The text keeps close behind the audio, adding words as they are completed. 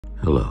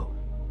Hello,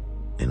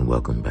 and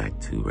welcome back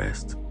to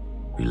Rest,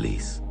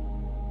 Release,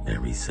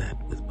 and Reset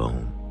with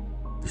Bone,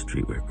 the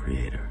streetwear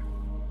creator.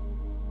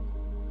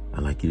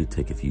 I'd like you to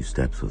take a few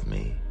steps with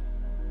me.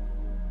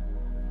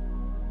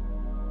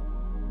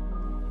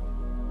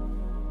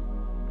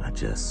 By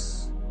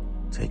just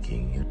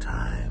taking your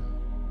time.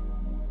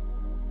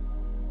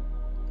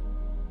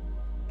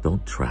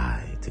 Don't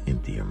try to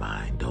empty your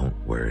mind. Don't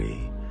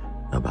worry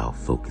about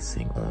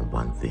focusing on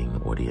one thing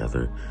or the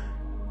other.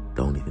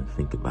 Don't even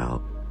think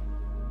about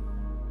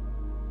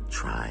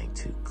trying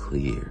to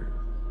clear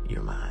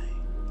your mind.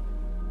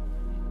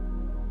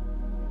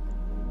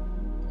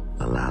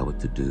 Allow it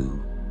to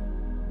do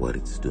what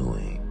it's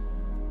doing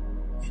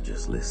and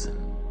just listen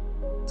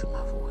to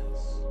my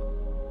voice.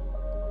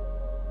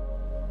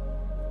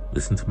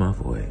 Listen to my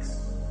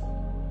voice,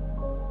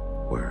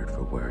 word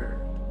for word,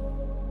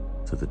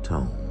 to the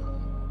tone.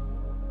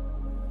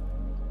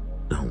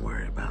 Don't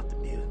worry about the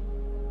music.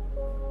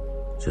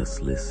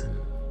 Just listen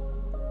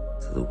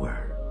to the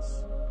words.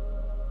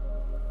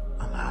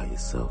 Allow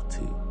yourself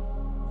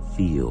to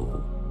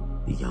feel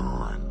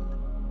beyond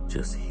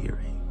just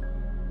hearing.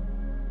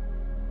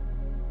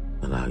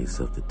 Allow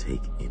yourself to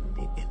take in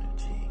the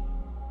energy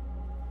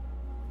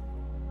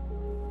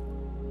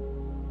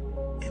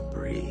and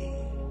breathe.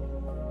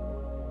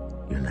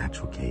 Your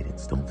natural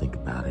cadence. Don't think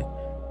about it.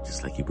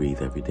 Just like you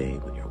breathe every day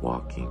when you're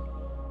walking,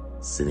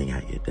 sitting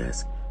at your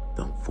desk.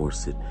 Don't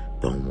force it.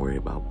 Don't worry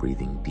about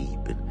breathing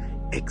deep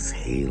and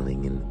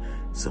exhaling in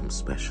some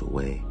special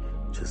way.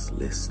 Just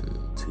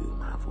listen to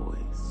my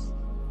voice.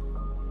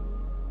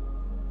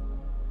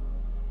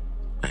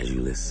 As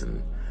you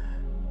listen,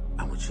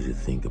 I want you to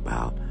think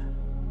about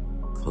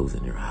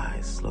closing your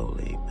eyes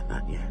slowly, but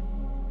not yet.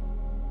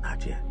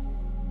 Not yet.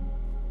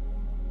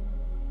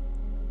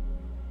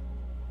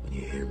 When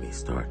you hear me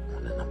start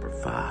on the number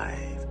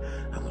 5,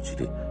 I want you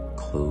to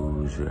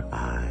close your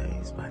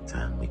eyes by the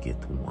time we get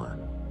to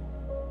 1.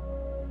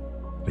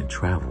 And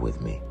travel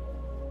with me.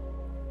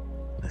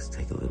 Let's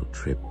take a little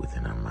trip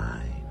within our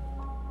mind.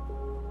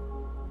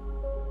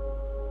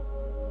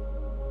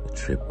 A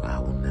trip I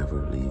will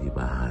never leave you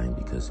behind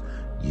because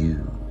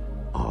you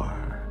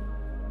are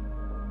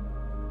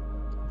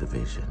the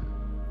vision,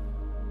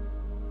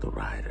 the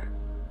rider.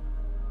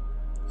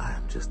 I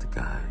am just a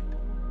guide.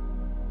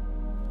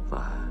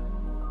 5,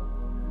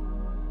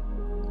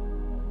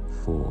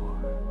 4,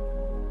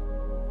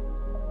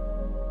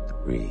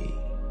 3,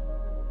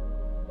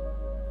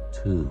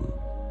 2,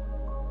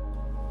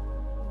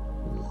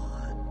 1.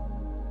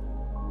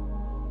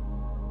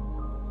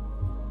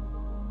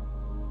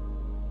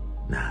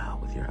 Now,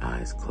 with your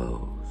eyes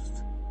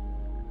closed,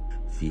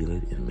 feel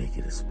it and make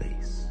it a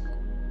space.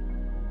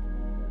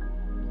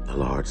 A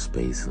large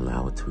space,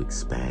 allow it to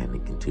expand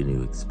and continue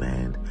to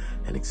expand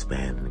and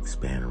expand and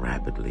expand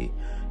rapidly,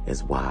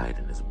 as wide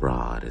and as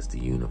broad as the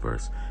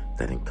universe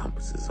that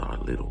encompasses our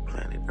little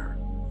planet Earth.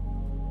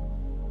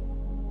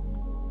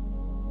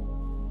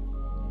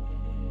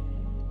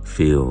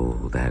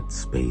 Fill that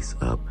space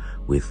up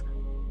with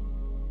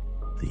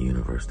the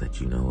universe that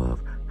you know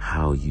of,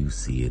 how you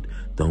see it.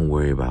 Don't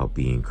worry about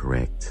being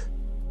correct.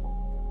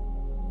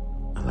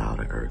 Allow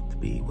the earth to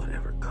be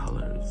whatever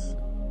colors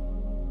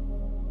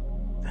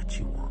that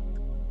you want.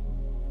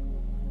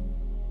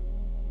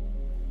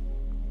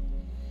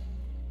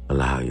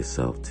 Allow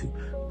yourself to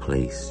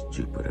place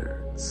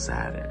Jupiter,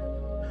 Saturn,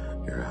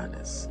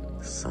 Uranus, and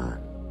the Sun.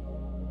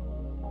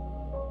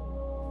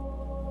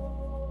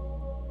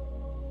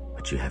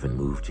 But you haven't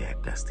moved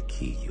yet. That's the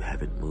key. You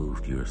haven't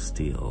moved. You're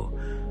still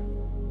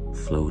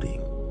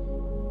floating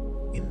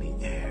in the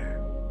air,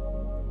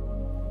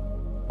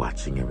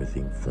 watching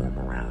everything form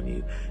around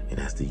you. And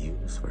as the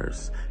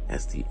universe,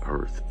 as the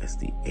earth, as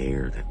the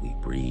air that we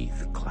breathe,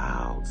 the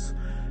clouds,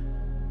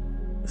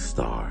 the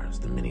stars,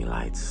 the many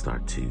lights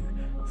start to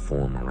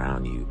form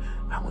around you,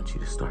 I want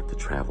you to start to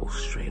travel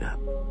straight up.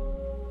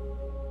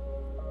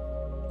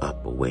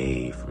 Up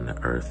away from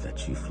the earth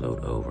that you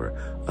float over,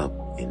 up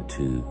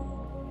into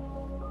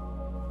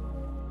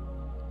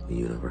the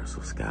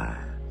universal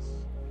skies,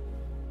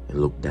 and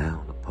look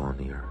down upon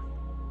the earth.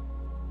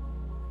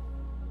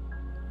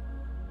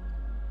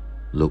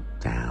 Look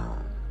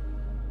down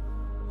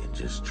and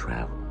just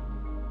travel.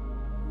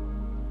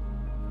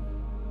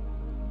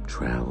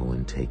 Travel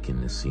and take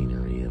in the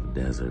scenery of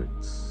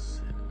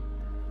deserts and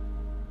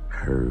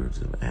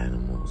herds of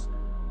animals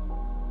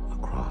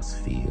across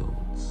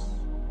fields,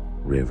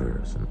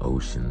 rivers, and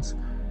oceans.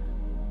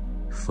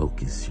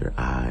 Focus your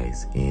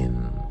eyes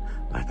in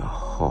like a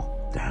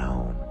hawk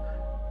down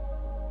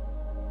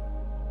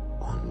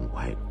on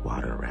white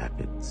water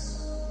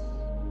rapids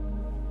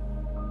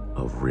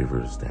of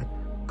rivers that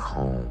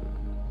calm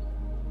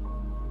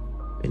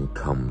and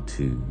come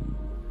to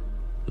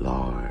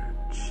large,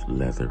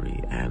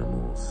 leathery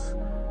animals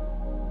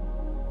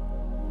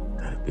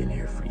that have been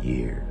here for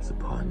years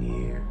upon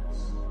years.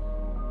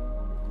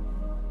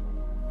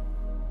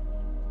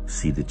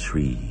 See the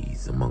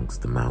trees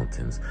amongst the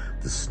mountains,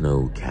 the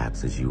snow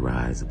caps as you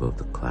rise above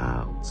the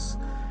clouds.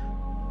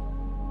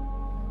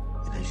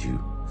 And as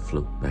you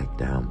float back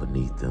down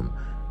beneath them,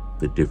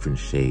 The different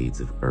shades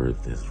of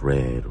earth as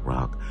red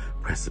rock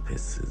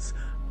precipices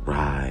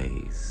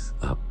rise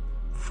up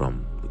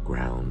from the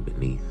ground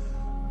beneath.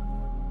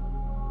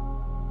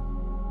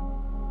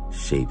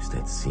 Shapes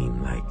that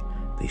seem like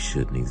they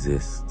shouldn't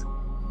exist.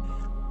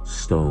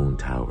 Stone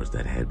towers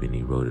that had been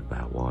eroded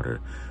by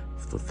water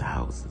for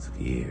thousands of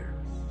years.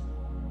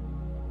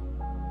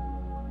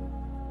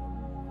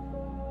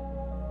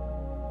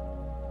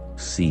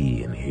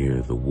 See and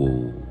hear the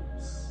wolves.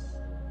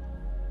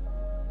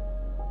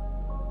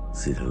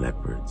 See the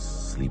leopards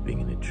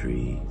sleeping in the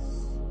trees.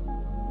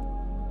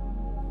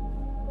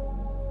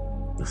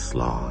 The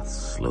sloths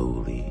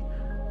slowly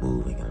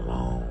moving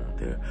along,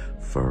 their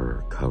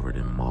fur covered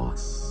in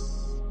moss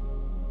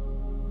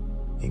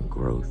and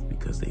growth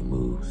because they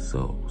move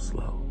so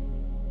slow.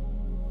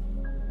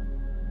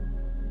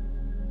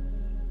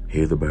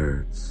 Hear the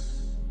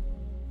birds,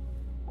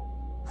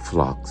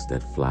 flocks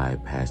that fly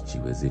past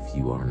you as if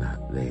you are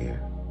not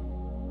there,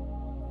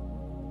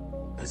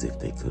 as if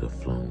they could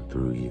have flown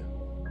through you.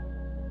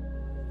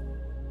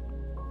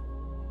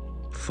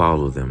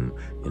 Follow them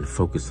and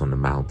focus on the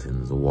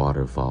mountains, the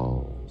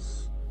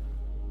waterfalls,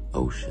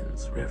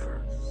 oceans,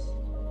 rivers.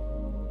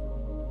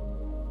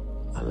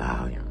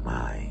 Allow your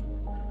mind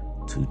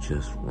to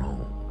just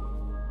roam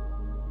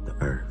the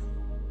earth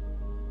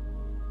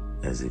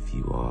as if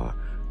you are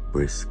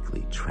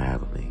briskly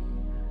traveling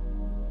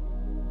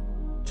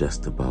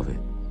just above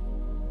it,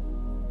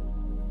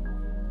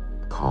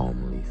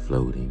 calmly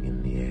floating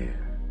in the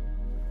air.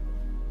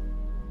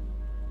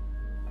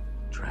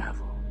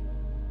 Travel.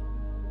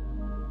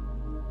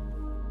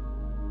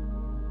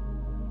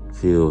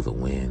 Feel the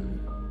wind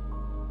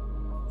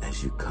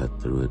as you cut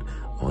through it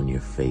on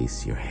your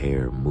face. Your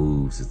hair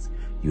moves as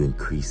you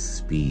increase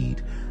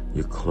speed.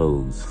 Your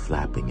clothes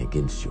flapping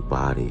against your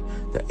body.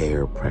 The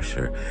air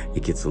pressure,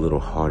 it gets a little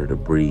harder to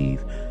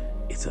breathe.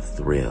 It's a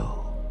thrill.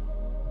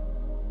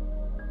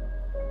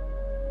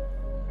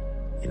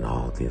 In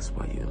all this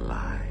while you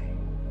lie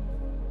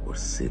or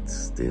sit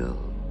still,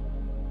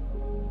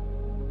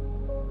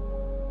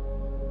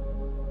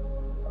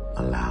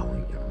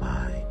 allowing your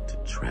mind to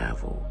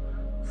travel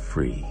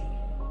free.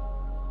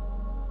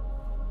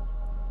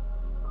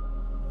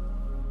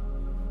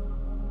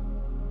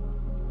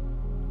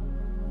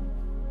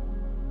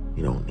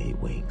 You don't need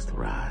wings to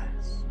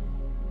rise.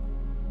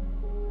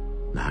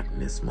 Not in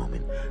this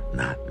moment,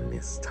 not in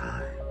this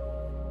time.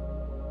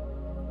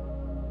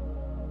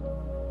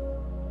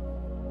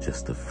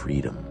 Just the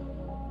freedom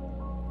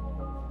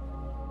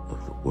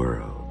of the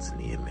worlds and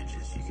the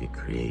images you can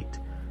create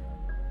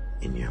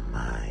in your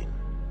mind.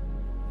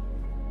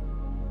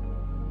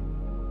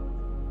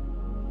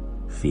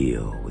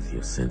 Feel with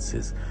your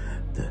senses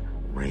the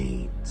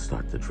rain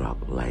start to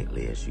drop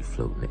lightly as you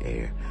float in the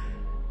air.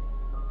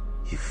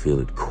 You feel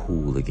it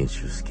cool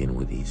against your skin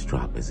with each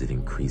drop as it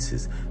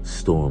increases.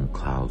 Storm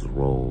clouds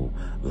roll,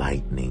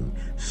 lightning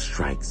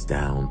strikes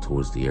down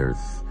towards the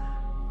earth.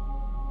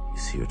 You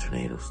see a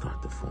tornado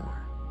start to form.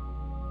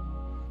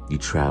 You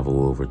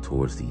travel over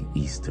towards the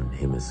eastern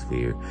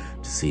hemisphere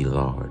to see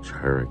large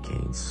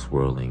hurricanes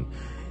swirling,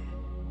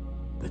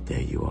 but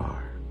there you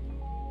are.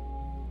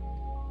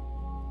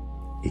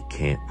 It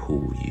can't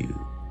pull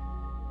you,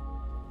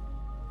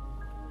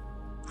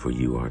 for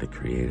you are the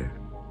creator.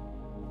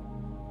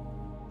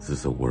 This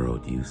is a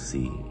world you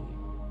see,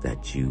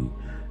 that you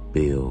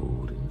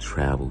build and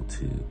travel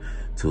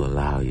to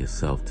allow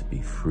yourself to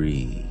be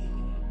free.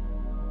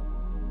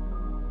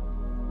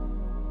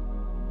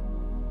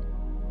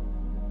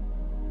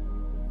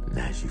 And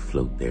as you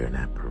float there in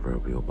that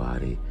proverbial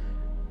body,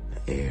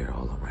 the air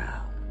all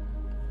around,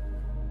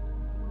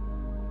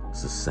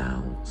 as the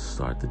sounds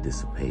start to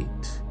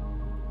dissipate,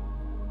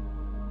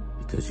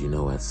 because you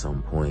know at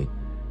some point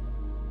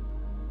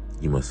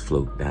you must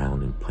float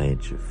down and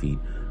plant your feet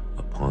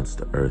upon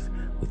the earth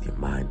with your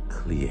mind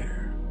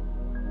clear,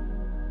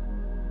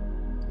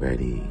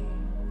 ready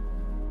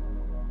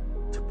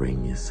to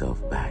bring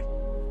yourself back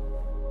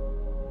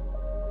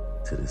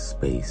to the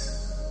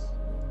space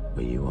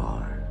where you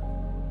are,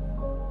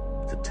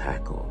 to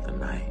tackle the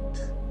night,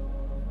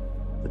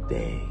 the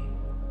day,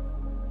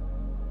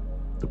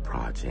 the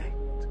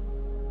project,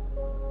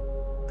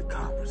 the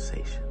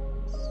conversations.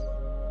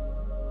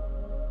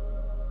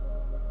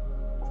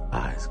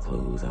 Eyes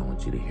closed. I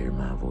want you to hear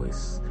my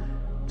voice.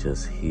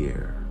 Just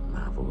hear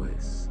my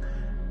voice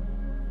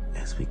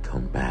as we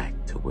come back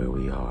to where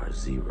we are.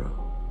 0,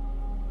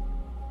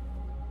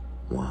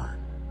 1,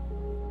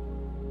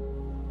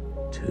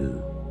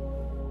 2,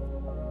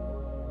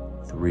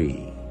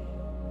 3,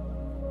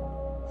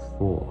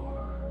 4,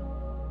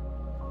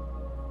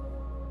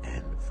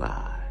 and 5.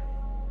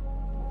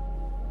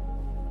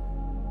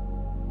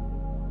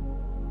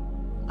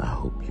 I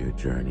hope your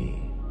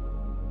journey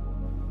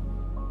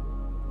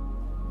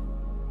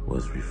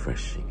was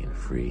refreshing and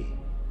free.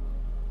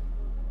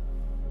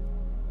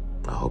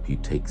 I hope you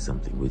take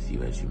something with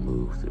you as you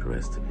move through the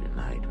rest of your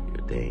night or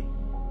your day,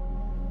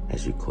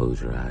 as you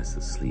close your eyes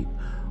to sleep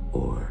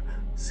or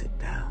sit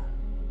down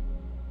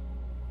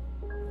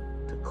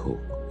to cook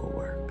or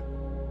work.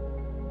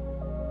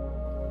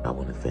 I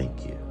want to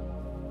thank you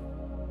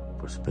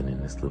for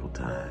spending this little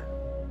time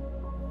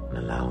and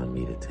allowing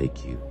me to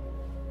take you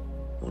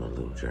on a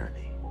little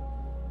journey.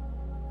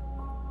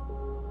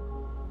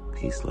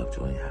 Peace, love,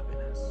 joy, and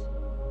happiness.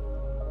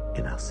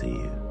 And I'll see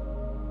you.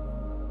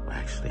 Well,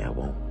 actually, I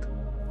won't.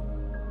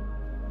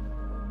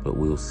 But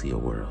we'll see a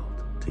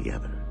world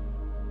together.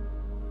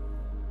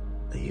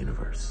 A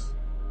universe.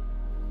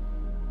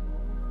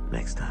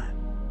 Next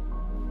time.